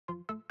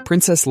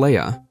Princess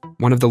Leia,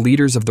 one of the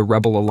leaders of the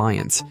Rebel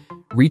Alliance,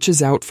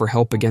 reaches out for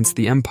help against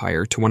the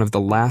Empire to one of the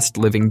last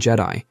living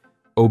Jedi,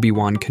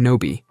 Obi-Wan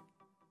Kenobi.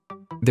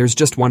 There's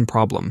just one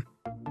problem.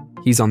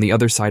 He's on the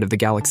other side of the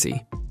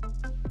galaxy.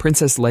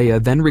 Princess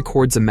Leia then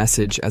records a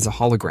message as a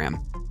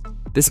hologram.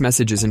 This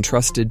message is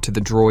entrusted to the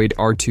droid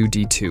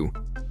R2-D2.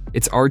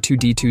 It's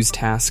R2-D2's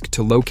task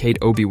to locate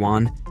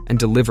Obi-Wan and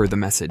deliver the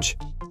message.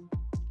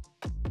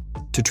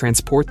 To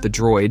transport the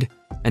droid,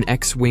 an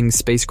X-Wing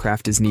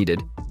spacecraft is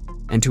needed,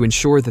 and to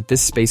ensure that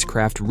this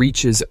spacecraft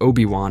reaches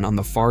Obi-Wan on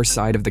the far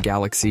side of the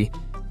galaxy,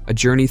 a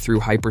journey through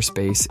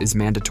hyperspace is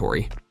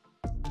mandatory.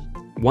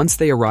 Once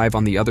they arrive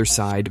on the other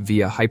side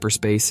via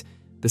hyperspace,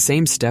 the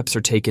same steps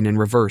are taken in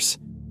reverse.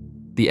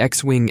 The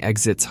X-Wing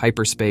exits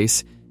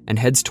hyperspace and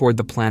heads toward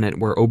the planet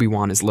where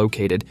Obi-Wan is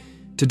located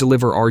to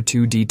deliver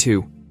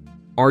R2-D2.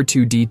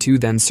 R2-D2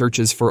 then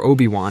searches for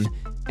Obi-Wan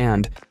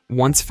and,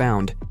 once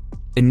found,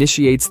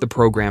 initiates the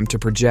program to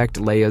project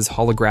Leia's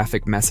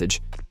holographic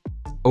message.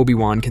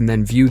 Obi-Wan can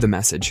then view the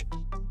message.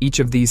 Each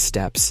of these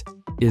steps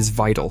is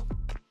vital.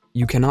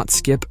 You cannot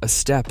skip a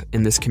step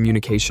in this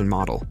communication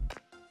model.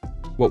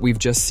 What we've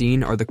just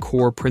seen are the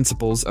core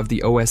principles of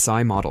the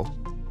OSI model.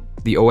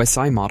 The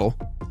OSI model,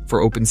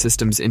 for Open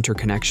Systems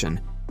Interconnection,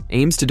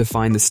 aims to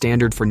define the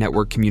standard for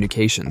network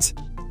communications.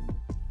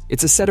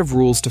 It's a set of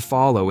rules to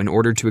follow in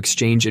order to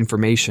exchange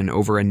information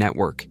over a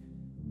network.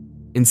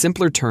 In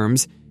simpler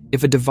terms,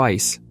 if a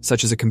device,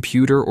 such as a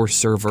computer or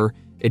server,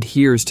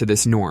 adheres to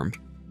this norm,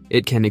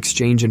 it can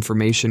exchange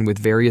information with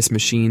various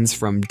machines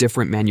from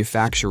different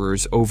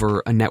manufacturers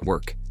over a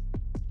network.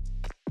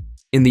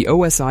 In the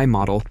OSI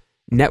model,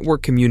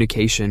 network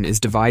communication is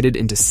divided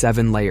into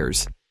 7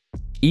 layers.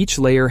 Each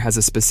layer has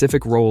a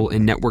specific role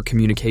in network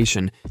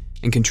communication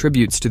and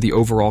contributes to the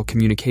overall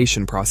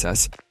communication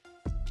process.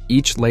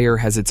 Each layer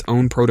has its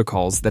own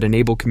protocols that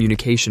enable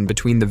communication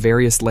between the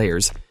various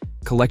layers,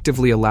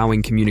 collectively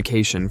allowing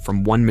communication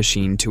from one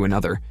machine to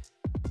another.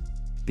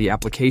 The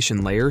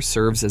application layer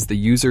serves as the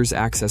user's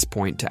access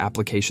point to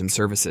application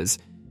services.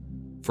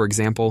 For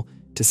example,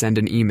 to send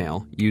an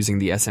email using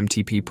the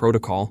SMTP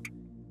protocol,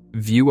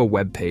 view a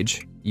web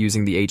page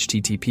using the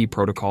HTTP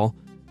protocol,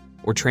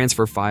 or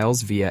transfer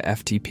files via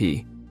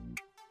FTP.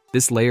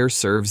 This layer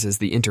serves as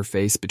the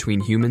interface between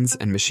humans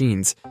and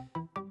machines.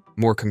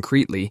 More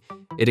concretely,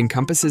 it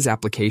encompasses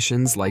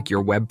applications like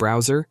your web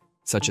browser,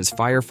 such as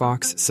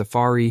Firefox,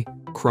 Safari,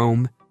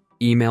 Chrome,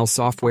 email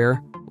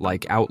software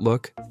like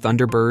Outlook,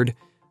 Thunderbird,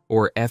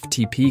 or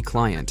FTP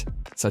client,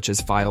 such as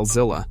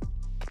FileZilla.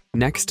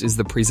 Next is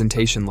the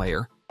presentation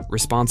layer,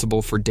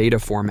 responsible for data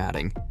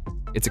formatting.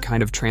 It's a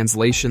kind of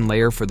translation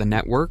layer for the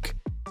network.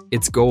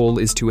 Its goal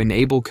is to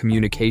enable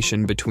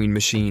communication between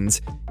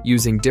machines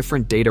using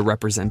different data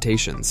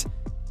representations.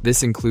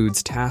 This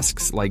includes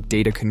tasks like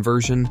data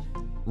conversion,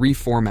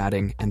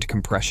 reformatting, and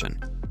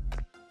compression.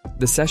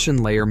 The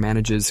session layer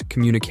manages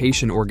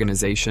communication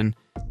organization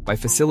by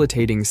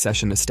facilitating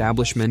session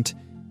establishment,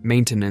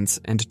 maintenance,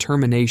 and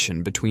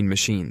termination between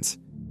machines.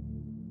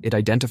 It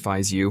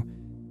identifies you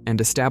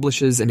and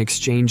establishes an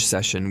exchange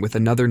session with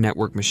another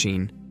network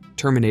machine,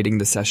 terminating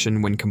the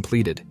session when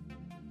completed.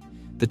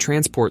 The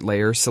transport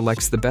layer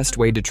selects the best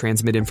way to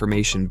transmit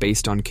information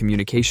based on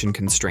communication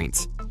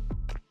constraints.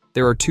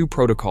 There are 2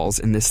 protocols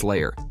in this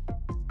layer,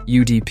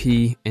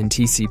 UDP and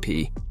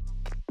TCP.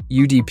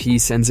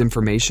 UDP sends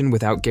information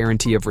without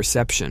guarantee of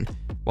reception,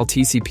 while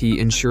TCP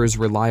ensures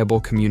reliable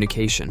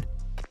communication.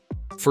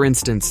 For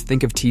instance,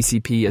 think of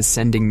TCP as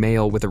sending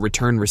mail with a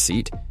return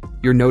receipt.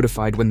 You're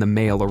notified when the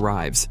mail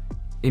arrives.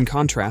 In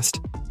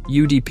contrast,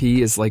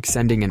 UDP is like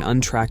sending an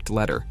untracked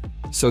letter,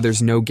 so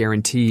there's no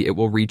guarantee it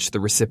will reach the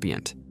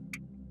recipient.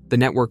 The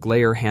network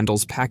layer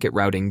handles packet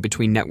routing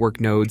between network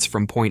nodes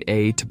from point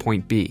A to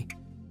point B.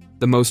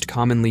 The most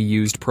commonly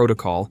used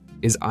protocol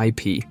is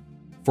IP,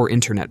 for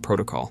Internet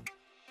Protocol.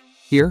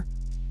 Here,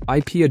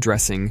 IP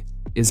addressing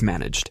is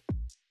managed.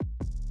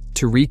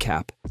 To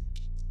recap,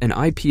 an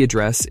IP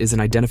address is an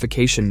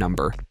identification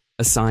number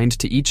assigned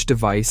to each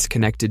device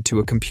connected to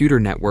a computer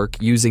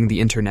network using the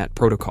Internet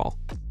Protocol.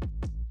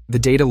 The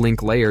data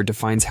link layer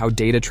defines how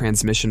data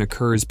transmission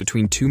occurs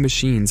between 2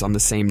 machines on the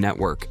same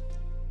network.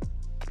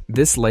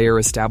 This layer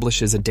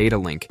establishes a data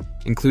link,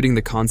 including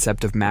the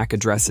concept of MAC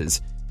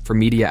addresses, for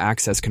media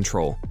access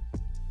control.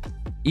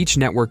 Each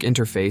network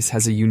interface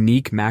has a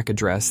unique MAC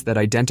address that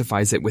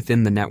identifies it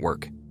within the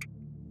network.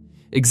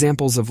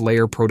 Examples of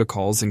layer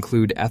protocols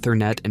include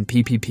Ethernet and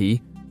PPP,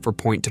 for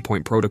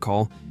point-to-point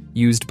protocol,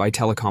 used by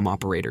telecom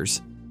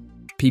operators.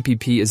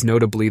 PPP is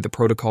notably the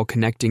protocol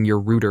connecting your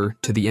router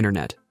to the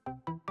internet.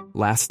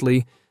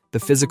 Lastly, the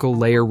physical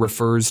layer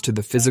refers to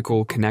the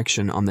physical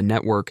connection on the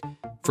network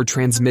for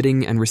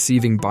transmitting and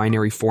receiving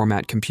binary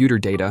format computer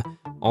data,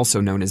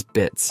 also known as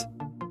bits.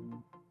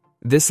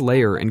 This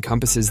layer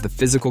encompasses the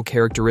physical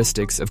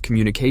characteristics of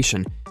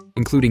communication,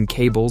 including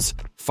cables,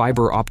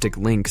 fiber optic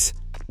links,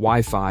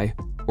 Wi-Fi,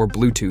 or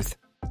Bluetooth.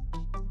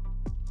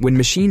 When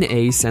machine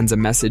A sends a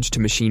message to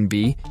machine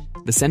B,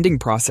 the sending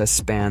process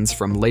spans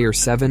from layer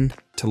 7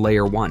 to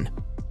layer 1.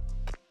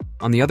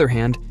 On the other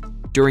hand,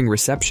 during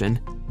reception,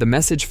 The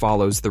message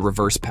follows the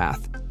reverse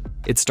path.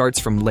 It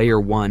starts from layer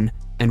 1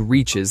 and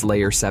reaches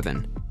layer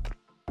 7.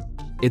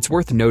 It's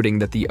worth noting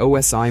that the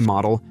OSI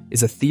model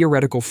is a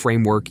theoretical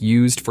framework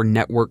used for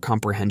network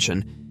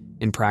comprehension.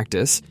 In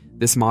practice,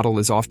 this model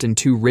is often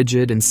too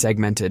rigid and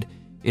segmented.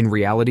 In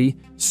reality,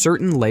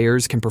 certain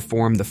layers can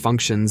perform the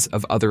functions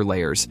of other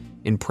layers.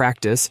 In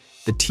practice,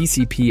 the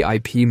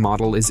TCP/IP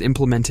model is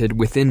implemented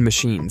within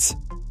machines.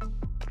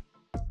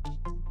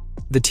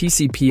 The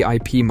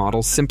TCP/IP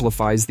model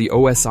simplifies the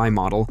OSI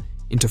model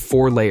into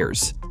 4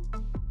 layers.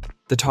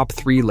 The top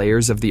 3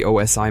 layers of the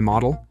OSI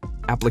model,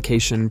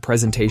 application,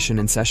 presentation,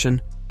 and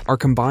session, are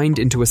combined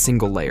into a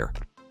single layer,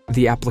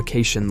 the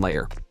application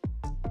layer.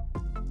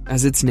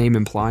 As its name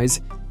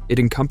implies, it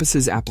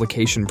encompasses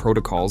application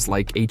protocols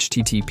like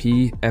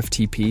HTTP,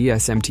 FTP,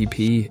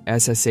 SMTP,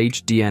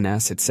 SSH,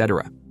 DNS,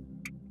 etc.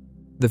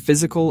 The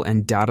physical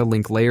and data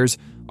link layers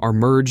are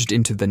merged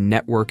into the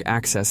network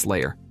access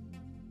layer.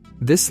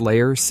 This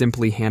layer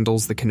simply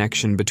handles the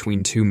connection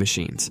between 2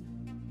 machines.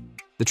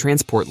 The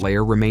transport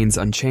layer remains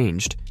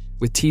unchanged,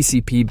 with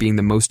TCP being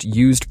the most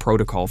used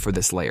protocol for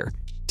this layer,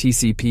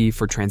 TCP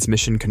for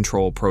Transmission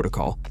Control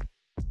Protocol.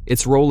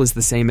 Its role is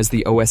the same as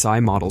the OSI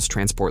model's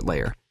transport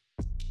layer.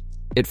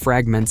 It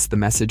fragments the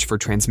message for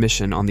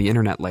transmission on the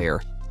internet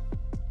layer.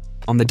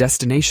 On the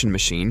destination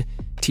machine,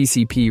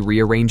 TCP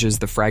rearranges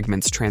the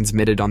fragments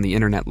transmitted on the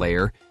internet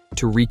layer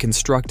to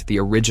reconstruct the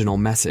original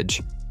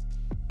message.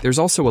 There's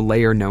also a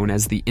layer known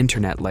as the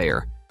internet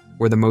layer,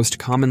 where the most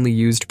commonly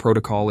used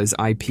protocol is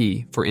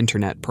IP for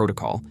Internet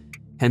Protocol,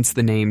 hence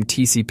the name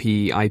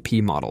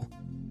TCP/IP model.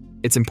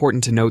 It's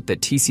important to note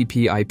that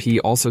TCP/IP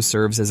also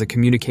serves as a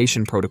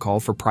communication protocol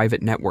for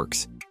private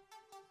networks.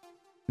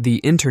 The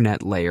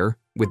internet layer,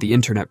 with the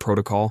Internet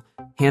Protocol,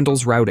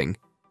 handles routing.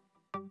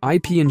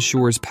 IP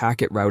ensures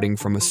packet routing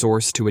from a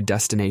source to a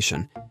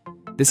destination.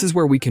 This is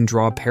where we can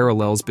draw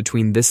parallels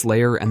between this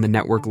layer and the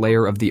network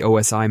layer of the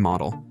OSI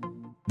model.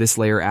 This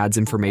layer adds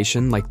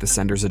information like the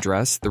sender's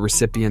address, the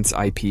recipient's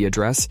IP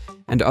address,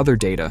 and other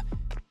data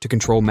to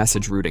control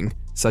message routing,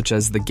 such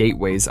as the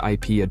gateway's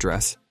IP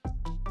address.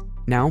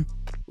 Now,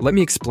 let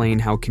me explain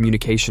how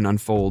communication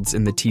unfolds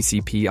in the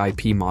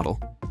TCP/IP model.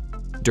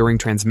 During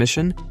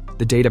transmission,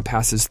 the data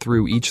passes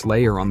through each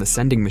layer on the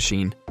sending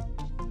machine.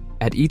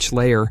 At each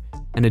layer,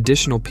 an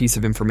additional piece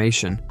of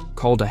information,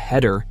 called a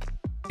header,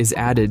 is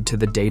added to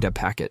the data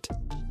packet.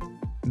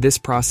 This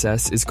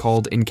process is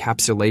called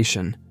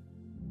encapsulation.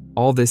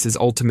 All this is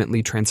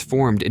ultimately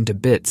transformed into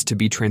bits to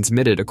be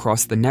transmitted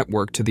across the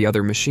network to the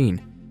other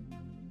machine.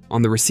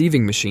 On the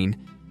receiving machine,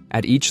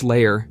 at each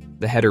layer,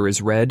 the header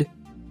is read,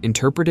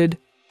 interpreted,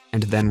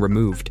 and then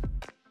removed.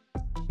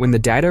 When the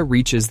data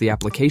reaches the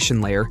application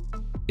layer,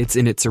 it's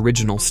in its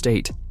original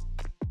state.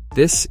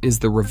 This is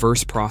the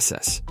reverse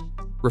process,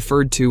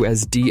 referred to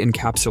as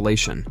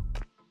de-encapsulation.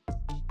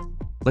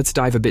 Let's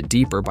dive a bit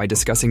deeper by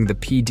discussing the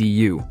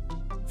PDU,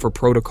 for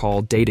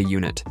Protocol Data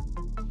Unit.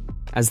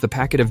 As the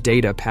packet of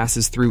data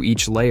passes through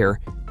each layer,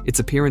 its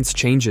appearance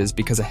changes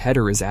because a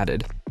header is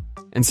added,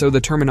 and so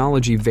the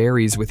terminology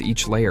varies with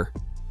each layer.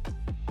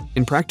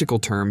 In practical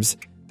terms,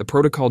 the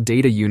Protocol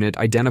Data Unit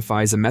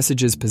identifies a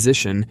message's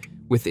position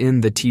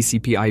within the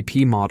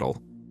TCP/IP model.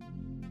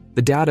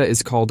 The data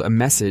is called a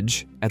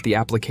message at the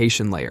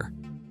application layer.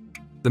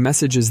 The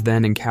message is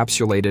then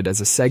encapsulated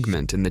as a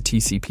segment in the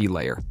TCP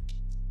layer.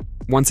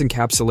 Once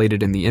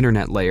encapsulated in the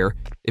internet layer,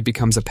 it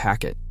becomes a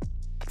packet.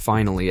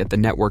 Finally, at the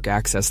network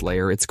access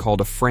layer, it's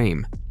called a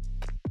frame.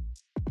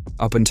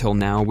 Up until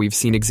now, we've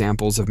seen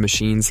examples of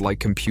machines like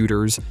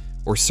computers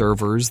or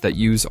servers that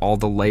use all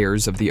the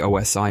layers of the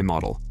OSI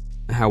model.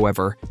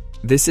 However,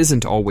 this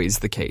isn't always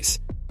the case.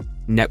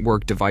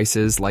 Network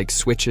devices like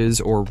switches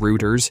or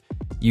routers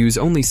use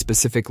only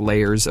specific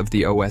layers of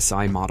the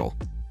OSI model.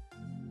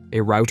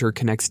 A router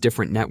connects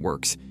different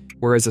networks,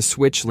 whereas a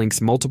switch links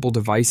multiple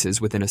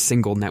devices within a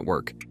single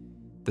network.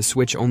 The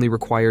switch only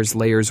requires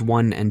layers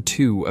 1 and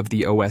 2 of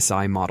the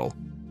OSI model,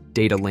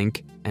 data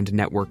link and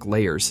network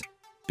layers,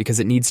 because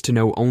it needs to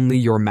know only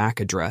your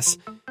MAC address,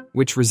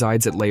 which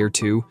resides at layer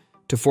 2,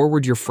 to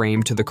forward your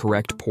frame to the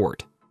correct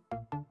port.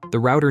 The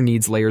router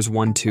needs layers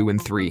 1, 2,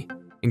 and 3,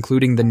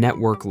 including the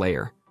network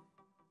layer.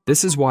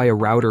 This is why a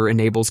router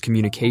enables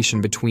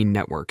communication between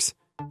networks.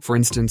 For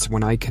instance,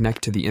 when I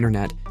connect to the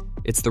internet,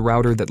 it's the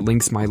router that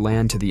links my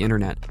LAN to the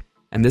internet,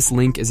 and this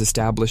link is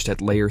established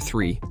at layer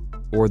 3,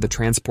 or the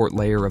transport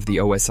layer of the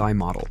OSI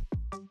model.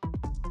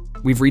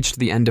 We've reached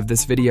the end of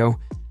this video.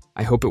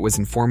 I hope it was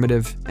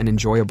informative and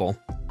enjoyable.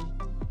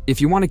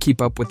 If you want to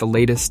keep up with the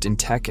latest in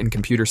tech and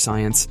computer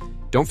science,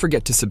 don't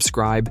forget to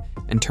subscribe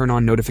and turn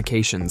on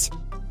notifications.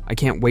 I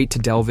can't wait to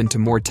delve into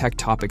more tech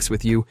topics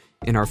with you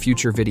in our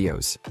future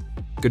videos.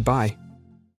 Goodbye.